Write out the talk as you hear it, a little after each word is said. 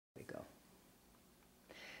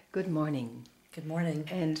Good morning. Good morning.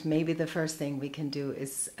 And maybe the first thing we can do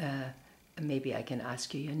is maybe I can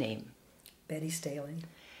ask you your name. Betty Staley.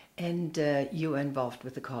 And you are involved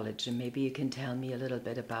with the college, and maybe you can tell me a little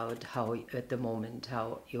bit about how, at the moment,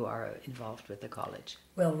 how you are involved with the college.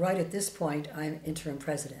 Well, right at this point, I'm interim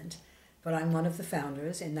president, but I'm one of the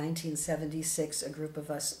founders. In 1976, a group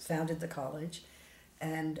of us founded the college,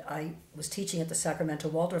 and I was teaching at the Sacramento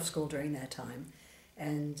Waldorf School during that time.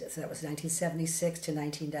 And so that was 1976 to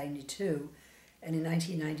 1992. And in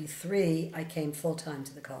 1993, I came full-time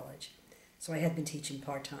to the college. So I had been teaching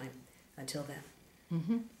part-time until then.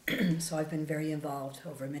 Mm-hmm. So I've been very involved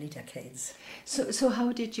over many decades. So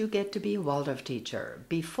how did you get to be a Waldorf teacher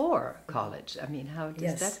before college? I mean, how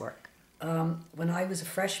does that work? When I was a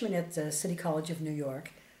freshman at the City College of New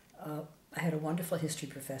York, I had a wonderful history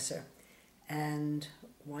professor. And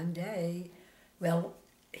one day, well,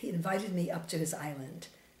 he invited me up to his island,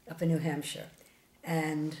 up in New Hampshire.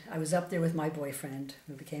 And I was up there with my boyfriend,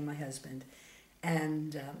 who became my husband.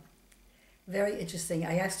 And very interesting,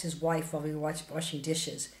 I asked his wife while we were washing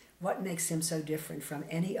dishes, what makes him so different from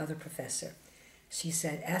any other professor? She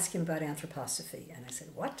said, ask him about anthroposophy. And I said,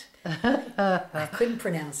 what? I couldn't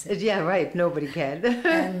pronounce it. Yeah, right, nobody can.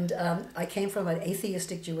 And I came from an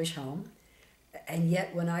atheistic Jewish home. And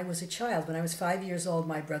yet, when I was a child, when I was 5 years old,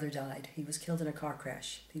 my brother died. He was killed in a car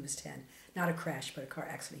crash. He was 10. Not a crash, but a car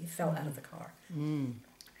accident. He fell out of the car.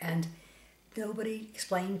 And nobody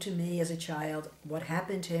explained to me as a child what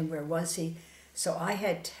happened to him, where was he. So I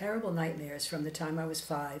had terrible nightmares from the time I was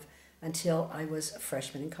 5 until I was a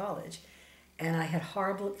freshman in college. And I had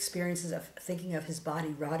horrible experiences of thinking of his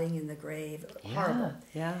body rotting in the grave. Horrible.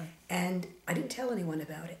 Yeah. And I didn't tell anyone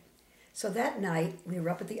about it. So that night, we were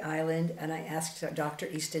up at the island, and I asked Dr.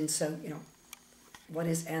 Easton, so, what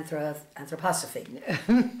is anthroposophy?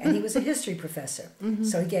 And he was a history professor.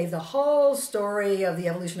 So he gave the whole story of the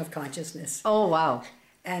evolution of consciousness. Oh, wow.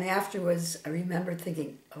 And afterwards, I remembered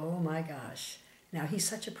thinking, oh my gosh, now he's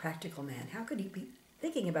such a practical man. How could he be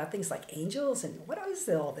thinking about things like angels and what is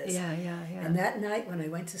all this? Yeah. And that night when I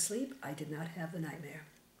went to sleep, I did not have the nightmare,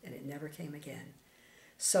 and it never came again.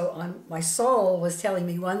 So my soul was telling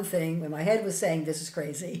me one thing when my head was saying, this is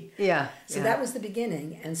crazy. Yeah. So that was the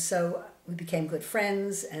beginning. And so we became good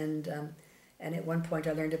friends. And at one point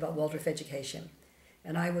I learned about Waldorf education.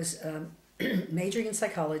 And I was majoring in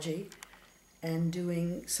psychology and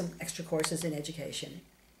doing some extra courses in education.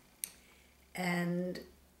 And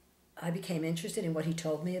I became interested in what he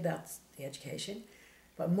told me about the education.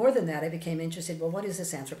 But more than that, I became interested, well, what is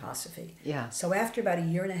this anthroposophy? Yeah. So after about a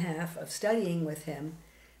year and a half of studying with him,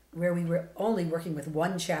 where we were only working with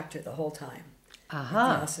one chapter the whole time,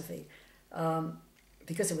 philosophy,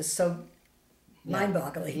 because it was so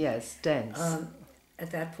mind-boggling. Yes, dense.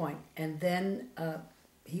 At that point. And then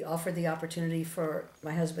he offered the opportunity for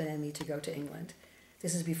my husband and me to go to England.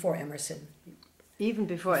 This is before Emerson. Even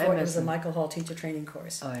before Emerson? It was the Michael Hall teacher training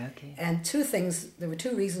course. Oh, okay. And there were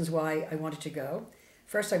two reasons why I wanted to go.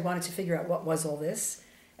 First, I wanted to figure out what was all this.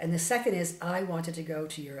 And the second is I wanted to go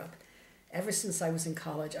to Europe. Ever since I was in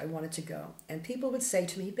college, I wanted to go. And people would say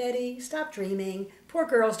to me, Betty, stop dreaming. Poor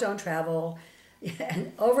girls don't travel.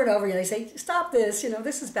 And over, they say, stop this.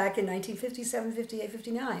 This is back in 1957, 58,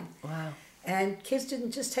 59. Wow. And kids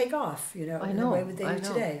didn't just take off, in the way they do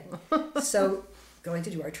today. So going to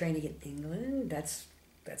do our training in England, that's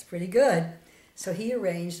pretty good. So he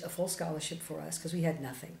arranged a full scholarship for us because we had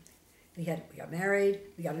nothing. We got married.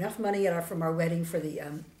 We got enough money from our wedding for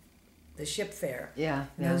the ship fare. Yeah.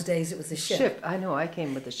 In those days, it was the ship. Ship. I know. I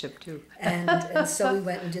came with the ship too. and so we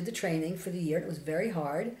went and did the training for the year. It was very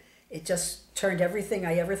hard. It just turned everything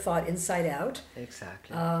I ever thought inside out.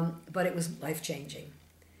 Exactly. But it was life-changing.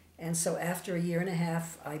 And so after a year and a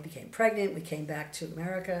half, I became pregnant. We came back to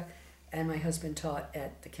America, and my husband taught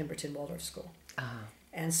at the Kimberton Waldorf School.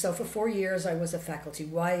 And so for 4 years, I was a faculty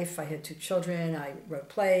wife. I had 2 children. I wrote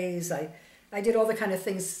plays. I did all the kind of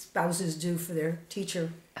things spouses do for their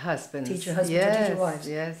husbands, teacher wives.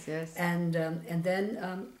 Yes. And then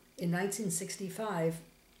in 1965,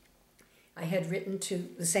 I had written to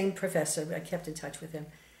the same professor, I kept in touch with him,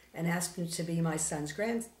 and asked him to be my son's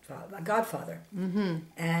godfather.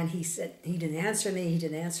 And he said, he didn't answer me,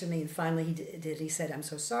 and finally he did. He said, I'm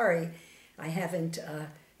so sorry, I haven't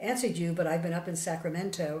answered you, but I've been up in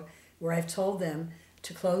Sacramento where I've told them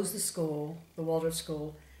to close the school, the Waldorf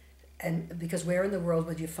school, and because where in the world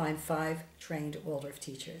would you find 5 trained Waldorf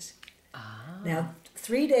teachers? Now,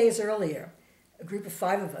 3 days earlier, a group of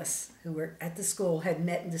 5 of us who were at the school had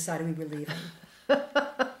met and decided we were leaving.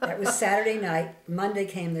 That was Saturday night. Monday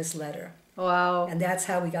came this letter. Wow. And that's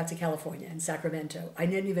how we got to California and Sacramento. I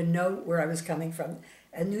didn't even know where I was coming from.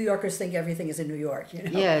 And New Yorkers think everything is in New York, you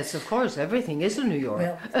know. Yes, of course, everything is in New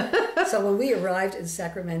York. Well, so when we arrived in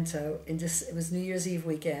Sacramento, it was New Year's Eve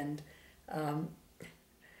weekend.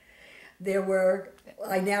 There were,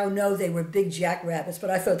 I now know they were big jackrabbits,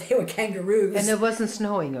 but I thought they were kangaroos. And it wasn't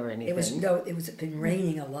snowing or anything. It was been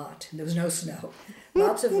raining a lot. There was no snow,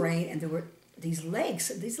 lots of rain, and there were these lakes.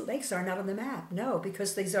 These lakes are not on the map, no,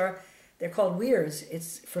 because they're called weirs.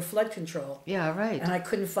 It's for flood control. Yeah, right. And I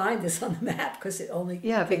couldn't find this on the map because it only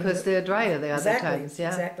because they're drier the other times. Yeah,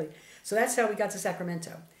 exactly. So that's how we got to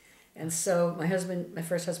Sacramento, and so my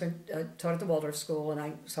first husband, taught at the Waldorf School, and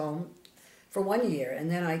I saw him for 1 year,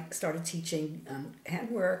 and then I started teaching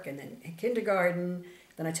handwork, and then kindergarten.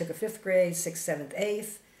 Then I took a 5th grade, 6th, 7th,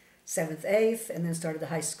 8th, 7th, 8th, and then started the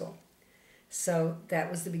high school. So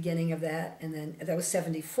that was the beginning of that, and then that was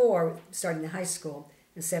 74, starting the high school.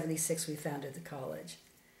 In 76, we founded the college.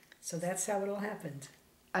 So that's how it all happened.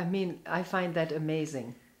 I mean, I find that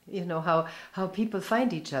amazing. You know, how people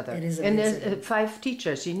find each other. It is amazing. amazing. And there's 5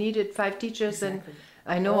 teachers. You needed 5 teachers, Exactly.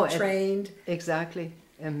 and I know. All trained. Exactly.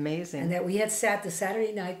 Amazing. And that we had sat the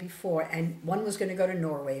Saturday night before, and one was going to go to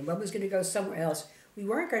Norway, and one was going to go somewhere else. We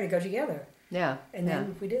weren't going to go together. Yeah. And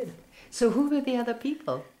then we did. So who were the other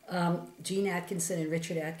people? Gene Atkinson and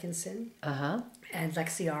Richard Atkinson. Uh-huh. And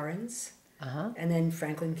Lexi Ahrens. Uh-huh. And then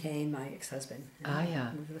Franklin Kane, my ex-husband.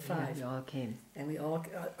 Yeah. We were the 5. Yeah, you all came. And we all,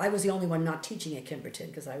 I was the only one not teaching at Kimberton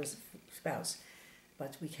because I was a spouse.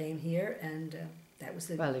 But we came here, and that was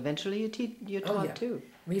the... Well, eventually you taught too.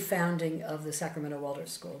 Refounding of the Sacramento Waldorf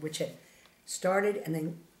School, which had started and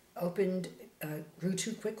then opened, grew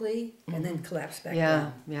too quickly, and then collapsed back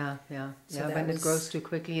down. Yeah. So When it grows too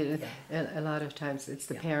quickly, a lot of times it's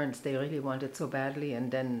the parents, they really want it so badly, and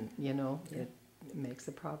then, it makes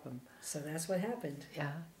a problem. So that's what happened.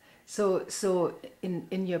 Yeah. So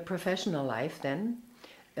in your professional life then,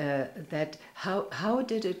 how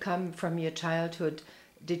did it come from your childhood?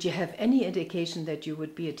 Did you have any indication that you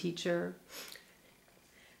would be a teacher?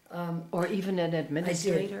 Or even an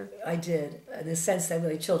administrator? I did, in the sense that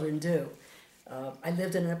really children do. I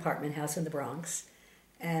lived in an apartment house in the Bronx,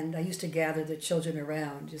 and I used to gather the children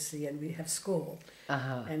around, and we'd have school.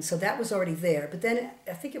 Uh-huh. And so that was already there. But then,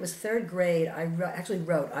 I think it was 3rd grade, I actually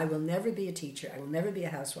wrote, I will never be a teacher, I will never be a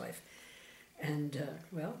housewife. And,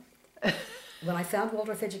 when I found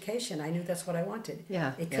Waldorf education, I knew that's what I wanted.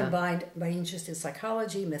 Yeah. It combined my interest in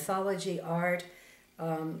psychology, mythology, art,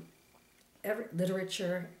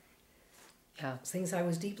 literature, things I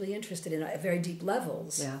was deeply interested in at very deep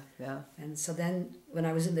levels. Yeah. And so then when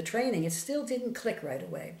I was in the training, it still didn't click right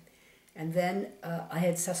away. And then I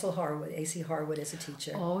had Cecil Harwood, A.C. Harwood, as a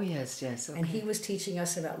teacher. Oh, yes, okay. And he was teaching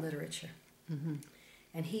us about literature. Mm-hmm.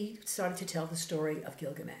 And he started to tell the story of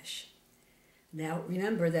Gilgamesh. Now,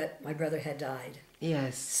 remember that my brother had died.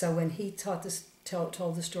 Yes. So when he told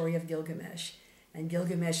the story of Gilgamesh, and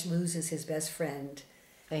Gilgamesh loses his best friend,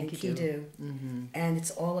 Enkidu, and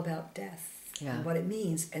it's all about death and what it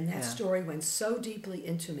means. And that story went so deeply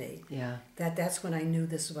into me that's when I knew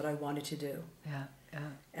this is what I wanted to do. Yeah.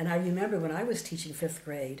 And I remember when I was teaching 5th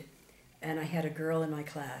grade, and I had a girl in my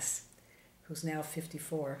class who's now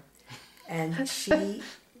 54, and she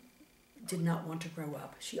did not want to grow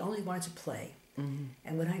up. She only wanted to play. Mm-hmm.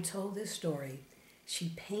 And when I told this story,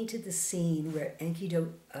 she painted the scene where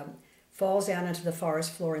Enkidu falls down onto the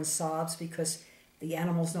forest floor and sobs because the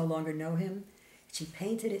animals no longer know him. She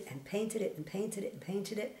painted it and painted it and painted it and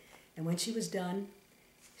painted it. And when she was done,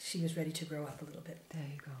 she was ready to grow up a little bit. There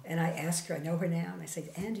you go. And I asked her, I know her now, and I said,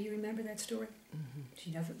 Anne, do you remember that story? Mm-hmm.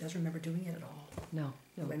 She doesn't remember doing it at all. No.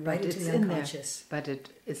 It went right into the unconscious. But it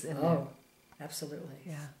is in there. Oh, absolutely.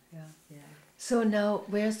 Yeah. So now,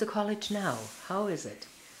 where's the college now? How is it?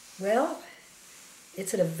 Well,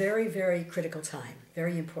 it's at a very, very critical time,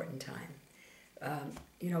 very important time.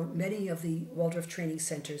 Many of the Waldorf training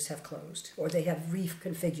centers have closed, or they have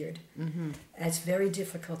reconfigured. Mm-hmm. And it's very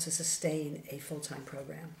difficult to sustain a full-time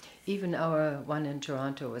program. Even our one in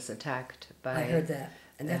Toronto was attacked by... I heard that,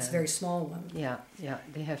 and that's a very small one. Yeah.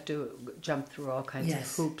 They have to jump through all kinds of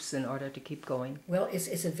hoops in order to keep going. Well,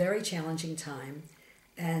 it's a very challenging time,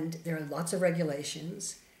 and there are lots of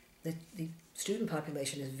regulations. The student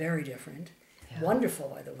population is very different. Yeah. Wonderful,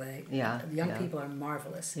 by the way. Yeah. The young people are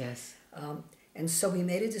marvelous. Yes. And so we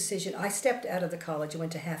made a decision. I stepped out of the college and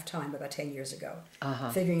went to half-time about 10 years ago,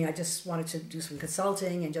 figuring I just wanted to do some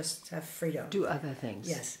consulting and just have freedom. Do other things.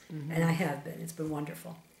 Yes, and I have been. It's been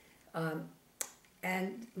wonderful.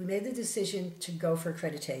 And we made the decision to go for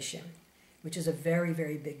accreditation, which is a very,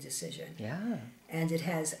 very big decision. Yeah. And it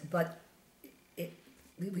has, but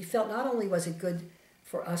we felt not only was it good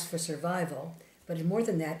for us for survival, but more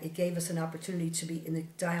than that, it gave us an opportunity to be in the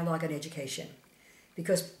dialogue on education.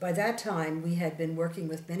 because by that time we had been working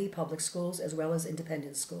with many public schools as well as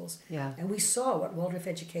independent schools. Yeah. And we saw what Waldorf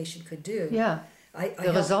education could do. Yeah. I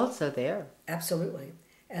The results are there. Absolutely.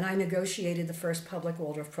 And I negotiated the first public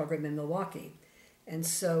Waldorf program in Milwaukee. And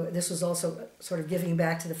so this was also sort of giving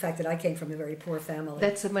back to the fact that I came from a very poor family.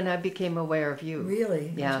 That's when I became aware of you.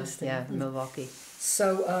 Really? Yeah, Interesting. yeah, Milwaukee. So,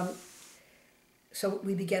 so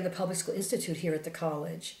we began the Public School Institute here at the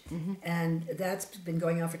college, and that's been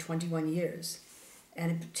going on for 21 years.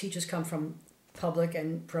 And teachers come from public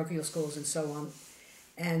and parochial schools and so on,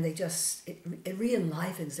 and they just, it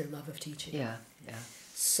re-enlivens their love of teaching. Yeah, yeah.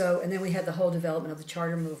 So, and then we had the whole development of the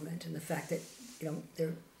charter movement and the fact that, there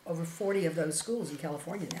are over 40 of those schools in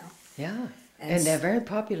California now. Yeah, and they're very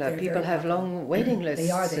popular. People have long waiting lists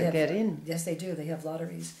to get in. Yes, they do. They have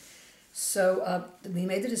lotteries. So we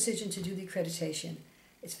made the decision to do the accreditation.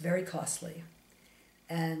 It's very costly.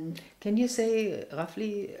 And can you say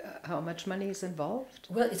roughly how much money is involved?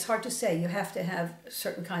 Well, it's hard to say. You have to have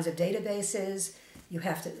certain kinds of databases. You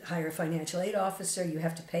have to hire a financial aid officer. You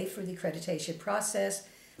have to pay for the accreditation process.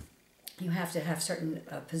 You have to have certain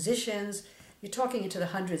positions. You're talking into the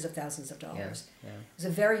hundreds of thousands of dollars. Yeah, yeah. It was a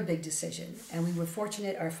very big decision. And we were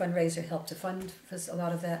fortunate. Our fundraiser helped to fund a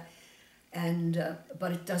lot of that. And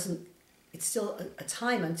but it doesn't, it's still a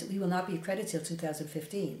time until we will not be accredited till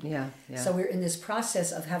 2015. Yeah, yeah. So we're in this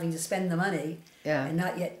process of having to spend the money and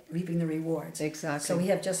not yet reaping the rewards. Exactly. So we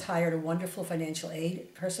have just hired a wonderful financial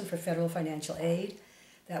aid person for federal financial aid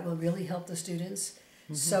that will really help the students.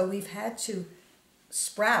 So we've had to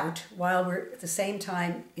sprout while we're at the same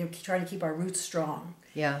time trying to keep our roots strong.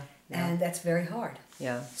 Yeah, yeah. And that's very hard.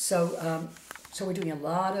 Yeah. So so we're doing a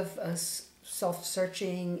lot of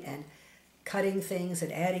self-searching and cutting things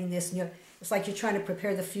and adding this. It's like you're trying to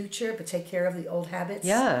prepare the future but take care of the old habits.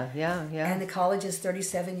 Yeah, yeah, yeah. And the college is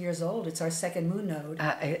 37 years old. It's our second moon node.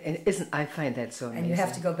 I find that so amazing. And you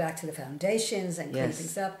have to go back to the foundations and clean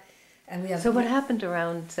things up. And we have. So what happened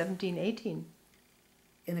around 17, 18?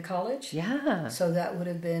 In the college? Yeah. So that would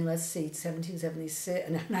have been, let's see,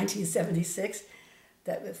 1976.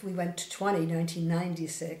 That if we went to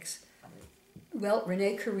 1996. Well,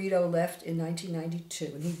 Rene Carrito left in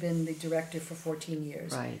 1992, and he'd been the director for 14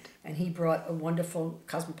 years. Right. And he brought a wonderful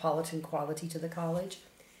cosmopolitan quality to the college.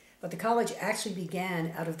 But the college actually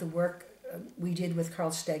began out of the work we did with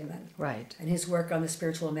Carl Stegman. Right. And his work on the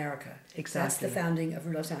Spiritual America. Exactly. That's the founding of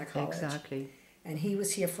Rudolph Center College. Exactly. And he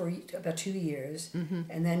was here for about 2 years.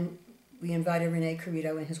 And then we invited Rene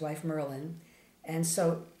Carrito and his wife Merlin. And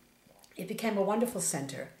so it became a wonderful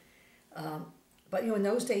center. But, in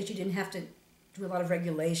those days you didn't have to do a lot of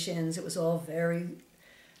regulations. It was all very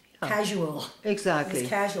casual. Exactly. It was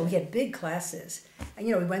casual. We had big classes. And,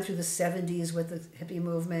 we went through the 70s with the hippie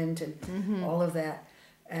movement and all of that.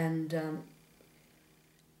 And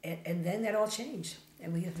then that all changed.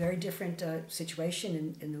 And we have a very different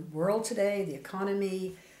situation in the world today, the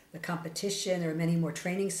economy, the competition. There are many more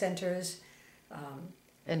training centers.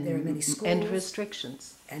 And there are many schools. And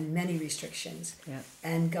restrictions. And many restrictions. Yeah.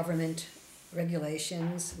 And government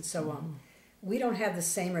regulations and so on. We don't have the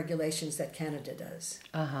same regulations that Canada does.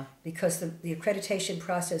 Because the accreditation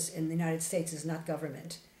process in the United States is not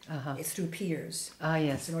government. It's through peers.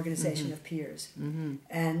 Yes. It's an organization of peers.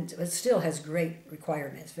 And it still has great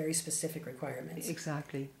requirements, very specific requirements.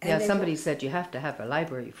 Exactly. And somebody said you have to have a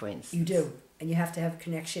library, for instance. You do. And you have to have a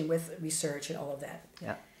connection with research and all of that.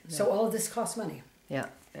 Yeah. So all of this costs money. Yeah,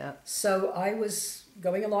 yeah. So I was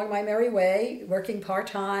going along my merry way, working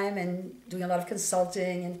part-time and doing a lot of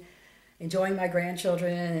consulting and enjoying my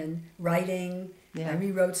grandchildren and writing. Yeah. I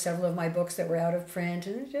rewrote several of my books that were out of print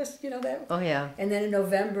and just, that. Oh, yeah. And then in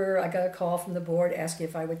November, I got a call from the board asking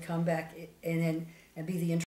if I would come back and be the